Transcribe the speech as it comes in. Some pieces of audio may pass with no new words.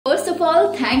of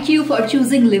all, thank you for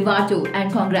choosing Livato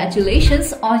and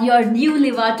congratulations on your new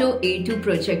Livato A2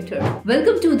 projector.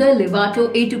 Welcome to the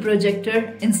Livato A2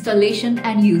 projector installation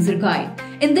and user guide.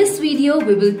 In this video,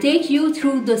 we will take you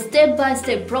through the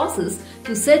step-by-step process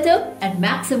to set up and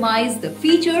maximize the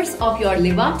features of your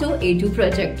Livato A2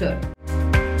 projector.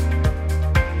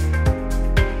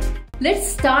 Let's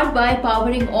start by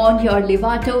powering on your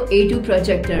Livato A2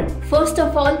 projector. First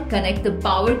of all, connect the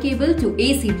power cable to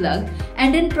AC plug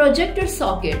and in projector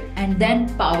socket and then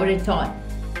power it on.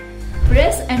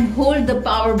 Press and hold the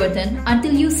power button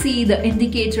until you see the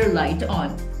indicator light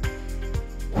on.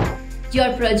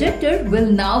 Your projector will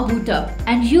now boot up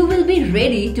and you will be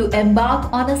ready to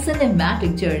embark on a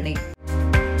cinematic journey.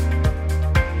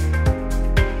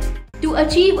 To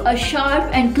achieve a sharp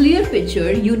and clear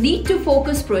picture, you need to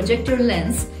focus projector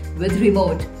lens with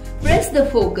remote. Press the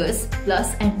focus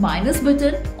plus and minus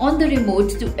button on the remote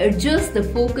to adjust the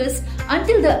focus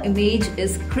until the image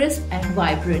is crisp and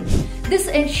vibrant. This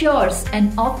ensures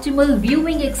an optimal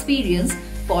viewing experience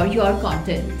for your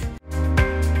content.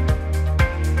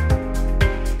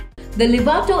 The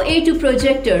Livato A2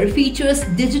 projector features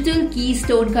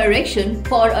DigitalKeystone correction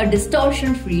for a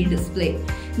distortion-free display.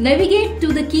 Navigate to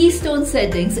the keystone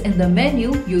settings in the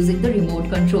menu using the remote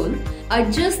control.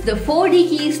 Adjust the 4D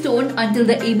keystone until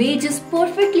the image is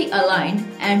perfectly aligned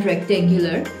and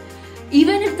rectangular,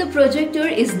 even if the projector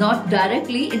is not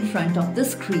directly in front of the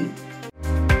screen.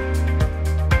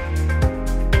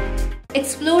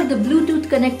 Explore the Bluetooth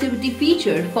connectivity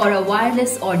feature for a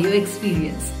wireless audio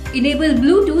experience. Enable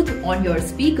Bluetooth on your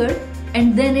speaker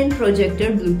and then in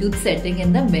projector Bluetooth setting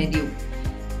in the menu.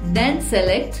 Then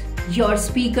select your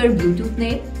speaker Bluetooth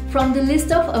name from the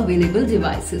list of available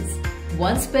devices.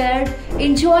 Once paired,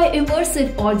 enjoy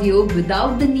immersive audio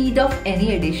without the need of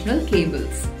any additional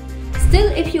cables.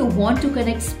 Still, if you want to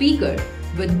connect speaker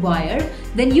with wire,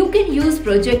 then you can use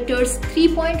projector's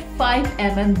 3.5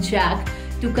 mm jack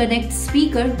to connect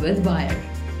speaker with wire.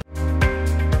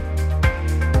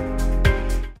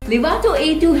 Livato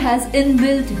A2 has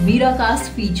inbuilt Miracast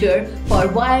feature for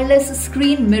wireless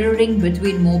screen mirroring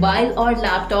between mobile or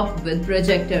laptop with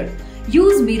projector.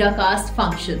 Use Miracast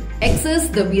function. Access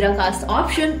the Miracast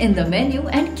option in the menu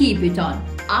and keep it on.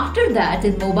 After that,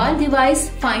 in mobile device,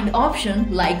 find option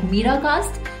like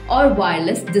Miracast or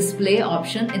wireless display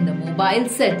option in the mobile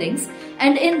settings,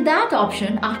 and in that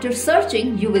option, after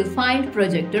searching, you will find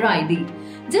projector ID.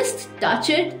 Just touch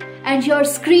it and your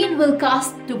screen will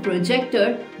cast to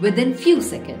projector within few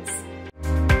seconds.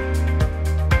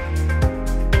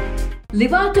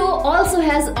 Livato also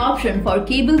has option for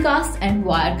Cablecast and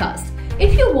Wirecast.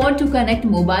 If you want to connect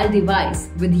mobile device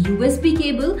with USB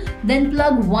cable, then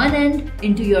plug one end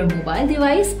into your mobile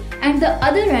device and the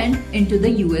other end into the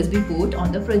USB port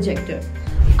on the projector.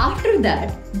 After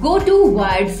that, go to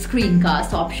wired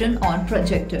screencast option on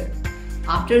projector.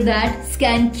 After that,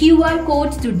 scan QR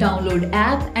code to download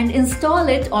app and install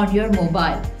it on your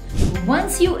mobile.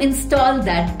 Once you install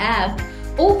that app,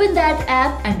 open that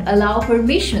app and allow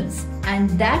permissions. And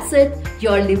that's it.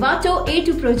 Your Livato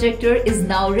A2 projector is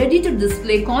now ready to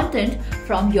display content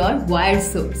from your wired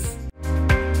source.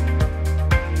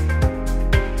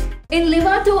 In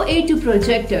Livato A2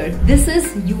 projector, this is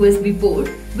USB port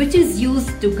which is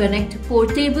used to connect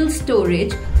portable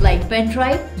storage like pen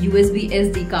drive, USB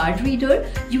SD card reader,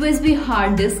 USB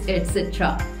hard disk,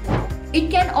 etc.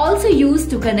 It can also use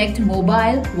to connect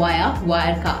mobile via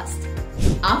Wirecast.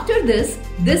 After this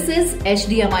is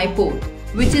HDMI port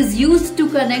which is used to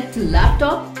connect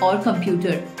laptop or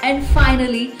computer. And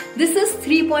finally, this is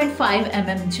 3.5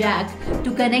 mm jack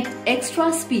to connect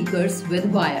extra speakers with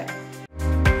wire.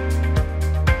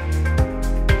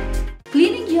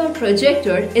 Cleaning your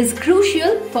projector is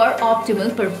crucial for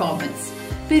optimal performance.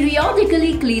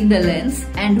 Periodically clean the lens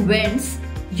and vents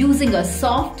using a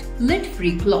soft,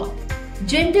 lint-free cloth.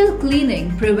 Gentle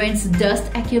cleaning prevents dust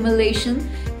accumulation,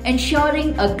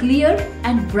 ensuring a clear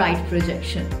and bright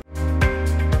projection.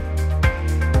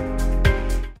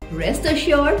 Rest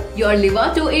assured, your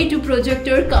Livato A2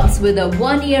 projector comes with a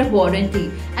 1-year warranty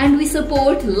and we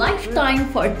support lifetime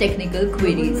for technical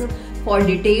queries. For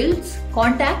details,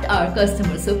 contact our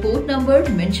customer support number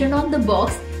mentioned on the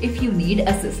box if you need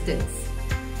assistance.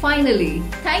 Finally,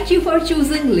 thank you for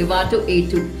choosing Livato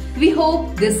A2. We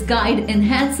hope this guide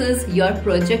enhances your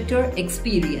projector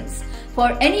experience.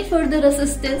 For any further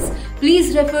assistance,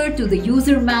 please refer to the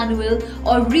user manual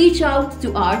or reach out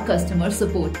to our customer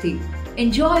support team.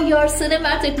 Enjoy your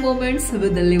cinematic moments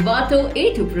with the Livato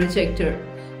A2 projector.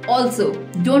 Also,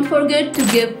 don't forget to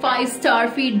give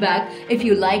 5-star feedback if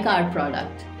you like our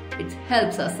product. It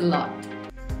helps us a lot.